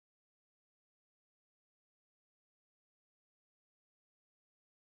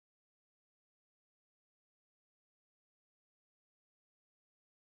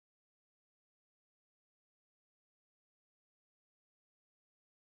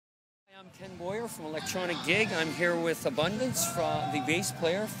I'm Ken Boyer from electronicGIG. I'm here with Abundance, the bass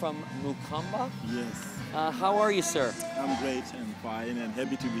player from Mokoomba. Yes. How are you, sir? I'm great and fine and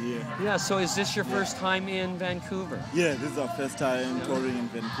happy to be here. Yeah, so is this your first time in Vancouver? Yeah, this is our first time touring in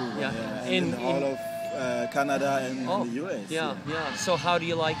Vancouver. Yeah. And in all of Canada and the US. Yeah. So how do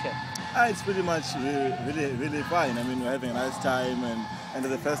you like it? It's pretty much really fine. I mean, we're having a nice time and it's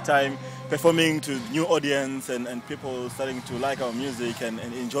the first time performing to new audience and people starting to like our music and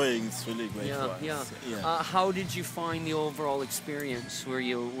enjoying. It's really great for us. Yeah. How did you find the overall experience? Were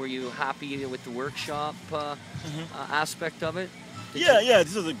you happy with the workshop aspect of it? Yeah,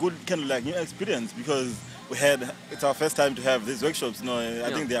 this was a good kind of like new experience because it's our first time to have these workshops. I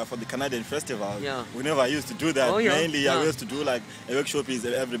think they are for the Canadian festival. Yeah. We never used to do that. Mainly, we used to do like a workshop is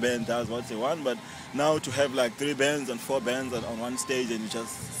every band does what they want, but now to have like 3 bands and 4 bands on one stage and you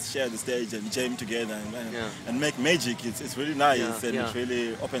just share the stage and jam together and make magic, it's really nice and it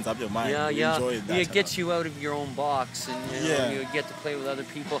really opens up your mind. We enjoy that. It gets you out of your own box and you get to play with other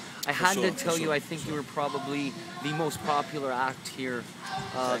people. I had to tell you, I think you were probably the most popular act here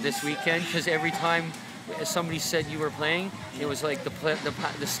this weekend, because every time somebody said you were playing, it was like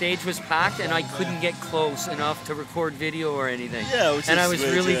the stage was packed and I couldn't get close enough to record video or anything. And I was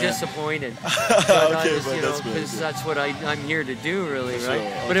really disappointed. Because that's what I'm here to do, really,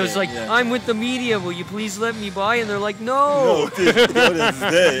 right? But it was like, I'm with the media, will you please let me by? And they're like, no. The audience is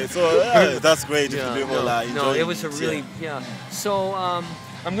there. So that's great. No, it was a really, So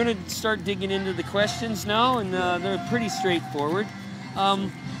I'm going to start digging into the questions now, and they're pretty straightforward.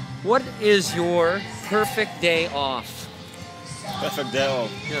 What is your perfect day off? Perfect day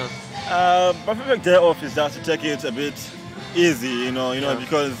off? Yeah. My perfect day off is just to take it a bit easy,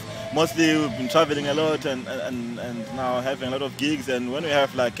 because mostly we've been traveling a lot and now having a lot of gigs, and when we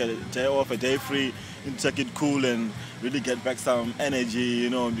have like a day off, a day free, you take it cool and really get back some energy,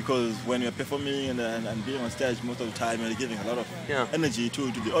 because when you're performing and being on stage most of the time, you're giving a lot of energy to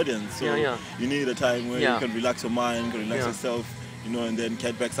the audience. So you need a time where you can relax your mind, you can relax yourself, and then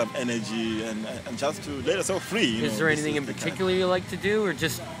get back some energy and just to let yourself free. Is there anything in particular you like to do, or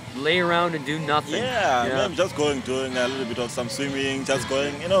just lay around and do nothing? I'm just doing a little bit of some swimming, just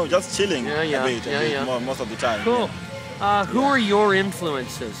going, just chilling a bit most of the time. Cool. Who are your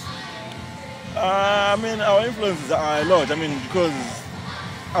influences? Our influences are a lot. Because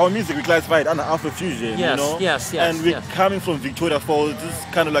our music we classify it under Afrofusion, Yes. And we're coming from Victoria Falls. This is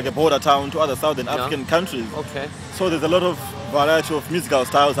kind of like a border town to other Southern African countries. Okay. So there's a lot of variety of musical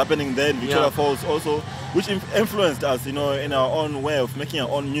styles happening there in Victoria Falls also, which influenced us, in our own way of making our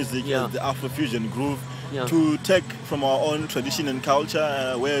own music as the Afrofusion groove, to take from our own tradition and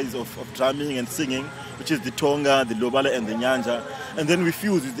culture, ways of drumming and singing, which is the Tonga, the Lobale and the Nyanja, and then we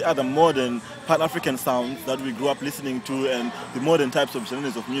fuse with the other modern Pan-African sounds that we grew up listening to and the modern types of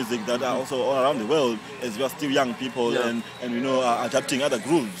genres of music that are also all around the world as we are still young people and are adapting other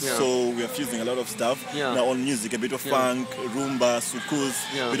grooves. So we are fusing a lot of stuff in our own music, a bit of funk, rumba, soukous,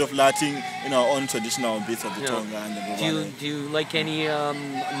 a bit of Latin in our own traditional beats of the Tonga and the Lobale. Do you like any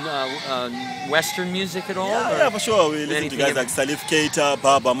Western music at all? Yeah, for sure. We listen to guys like Salif Keita,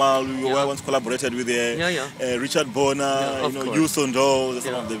 Baba Mal, we once collaborated with Richard Bona, Yusondo,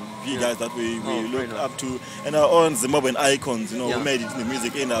 some of the big guys that we look up to, and our own Zimbabwean icons, who made it in the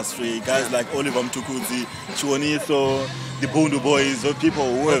music industry, guys like Oliver Mtukudzi, Chiwoniso, the Bundu Boys, those people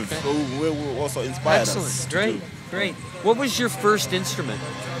who also inspired us. Great. What was your first instrument?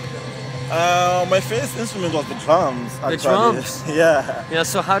 My first instrument was the drums. Actually. The drums? Yeah.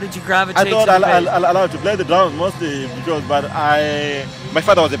 So how did you gravitate to the bass? I allowed to play the drums mostly because, my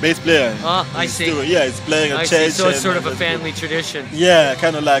father was a bass player. I see. He's playing at church. So it's sort of a family tradition. Yeah,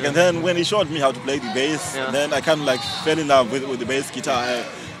 kind of like. And then when he showed me how to play the bass, then I kind of like fell in love with the bass guitar.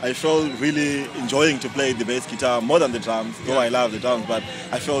 I felt really enjoying to play the bass guitar more than the drums, though I love the drums, but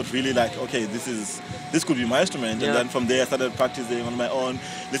I felt really like, okay, this could be my instrument. And then from there I started practicing on my own,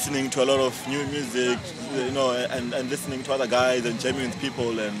 listening to a lot of new music, and listening to other guys and jamming with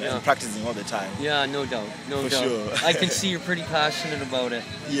people and practicing all the time. Yeah, no doubt. For sure. I can see you're pretty passionate about it.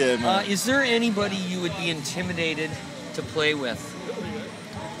 Yeah, man. Is there anybody you would be intimidated to play with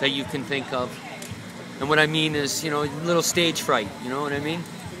that you can think of? And what I mean is, little stage fright, you know what I mean?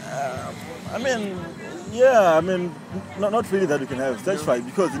 Not really that we can have stage fright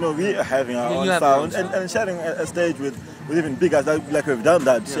because we are having our own sound and sharing a stage with even big guys like we've done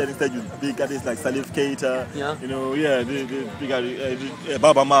that, sharing stage with big artists like Salif Keita, the big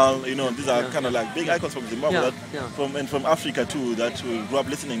Baba Mal, these are kind of like big icons from Zimbabwe from Africa too that we grew up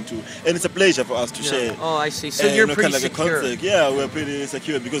listening to, and it's a pleasure for us to share. Oh, I see. So you're pretty kind of secure. Like we're pretty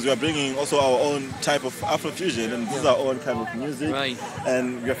secure because we are bringing also our own type of Afrofusion, and this is our own kind of music,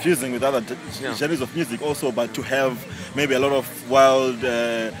 and we are fusing with other genres of music also, but to have maybe a lot of wild,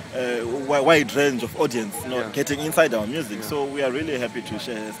 wide range of audience, getting inside our music. So we are really happy to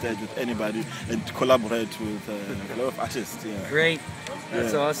share a stage with anybody and to collaborate with a lot of artists. Great,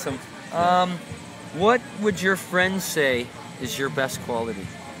 that's awesome. What would your friends say is your best quality?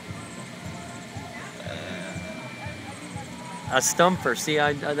 A stumper. See,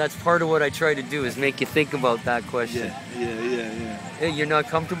 that's part of what I try to do, is make you think about that question. Yeah. You're not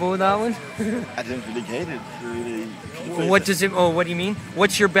comfortable with that one? I didn't really get it. Really. What does it? Oh, what do you mean?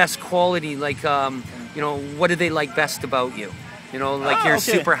 What's your best quality? Like, what do they like best about you? Like you're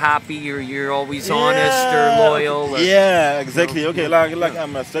super happy, you're always honest or loyal. Or, yeah, exactly. Okay, like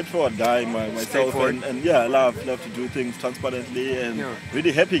I'm a straightforward guy myself, and I love to do things transparently and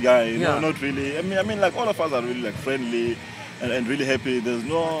really happy guy. Not really. I mean, like all of us are really like friendly. And really happy. There's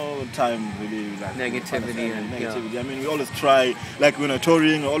no time really like negativity. I mean, we always try, like when we're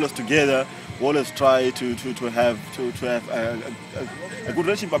touring, we're always together. We always try to have a good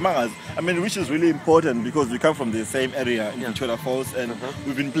relationship among us. I mean, which is really important because we come from the same area in Victoria Falls, and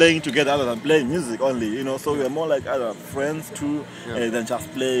we've been playing together other than playing music only. So we are more like other friends too than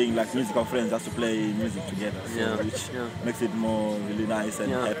just playing like musical friends, just to play music together. Which makes it more really nice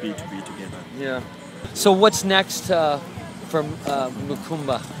and happy to be together. Yeah. So what's next? From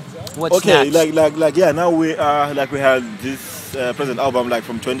Mokoomba. What's next? Now we are we had this present album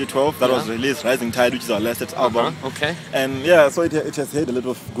from 2012 that was released, Rising Tide, which is our latest album. Okay. And so it has had a lot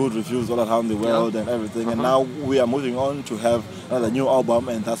of good reviews all around the world and everything. And now we are moving on to have another new album,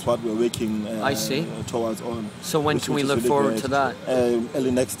 and that's what we're working towards on. So when can we look forward to that?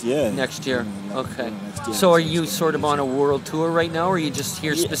 Early next year. Next year. Okay. So are you sort of on a world tour right now, or are you just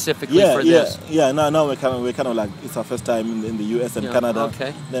here specifically for this? Now we're kind of like, it's our first time in the US and Canada.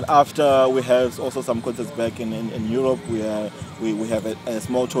 Okay. Then after we have also some concerts back in Europe. We have a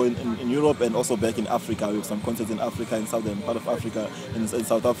small tour in Europe, and also back in Africa. We have some concerts in Africa, in southern part of Africa, in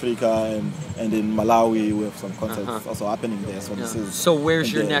South Africa, and in Malawi. We have some concerts also happening there. So this is. So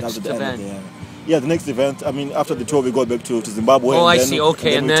where's your next event? The next event, I mean, after the tour, we go back to Zimbabwe. Oh, and I see.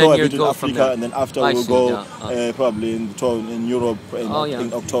 Okay, and then we tour a bit in Africa, and then after we'll go probably in the tour in Europe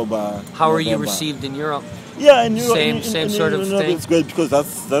in October. How are you received in Europe? Yeah, in Europe, same sort of thing. It's great because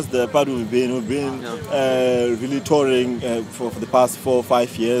that's the part we've been really touring for the past 4 or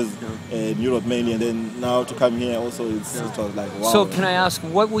 5 years in Europe mainly, and then now to come here also it was like wow. So can I ask,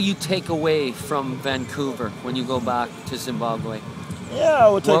 what will you take away from Vancouver when you go back to Zimbabwe? Yeah,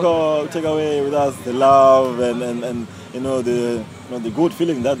 we'll take away with us the love and the good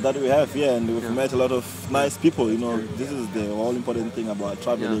feeling that we have here, and we've met a lot of nice people. This is the all important thing about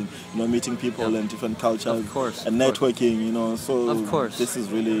traveling. Meeting people and different cultures, and networking. So this is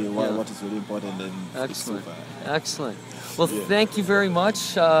really what is really important. And Excellent. Well, thank you very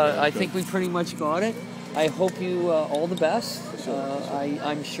much. I think we pretty much got it. I hope you all the best.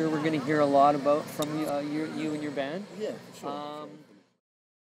 I'm sure we're going to hear a lot from you and your band. Yeah, for sure.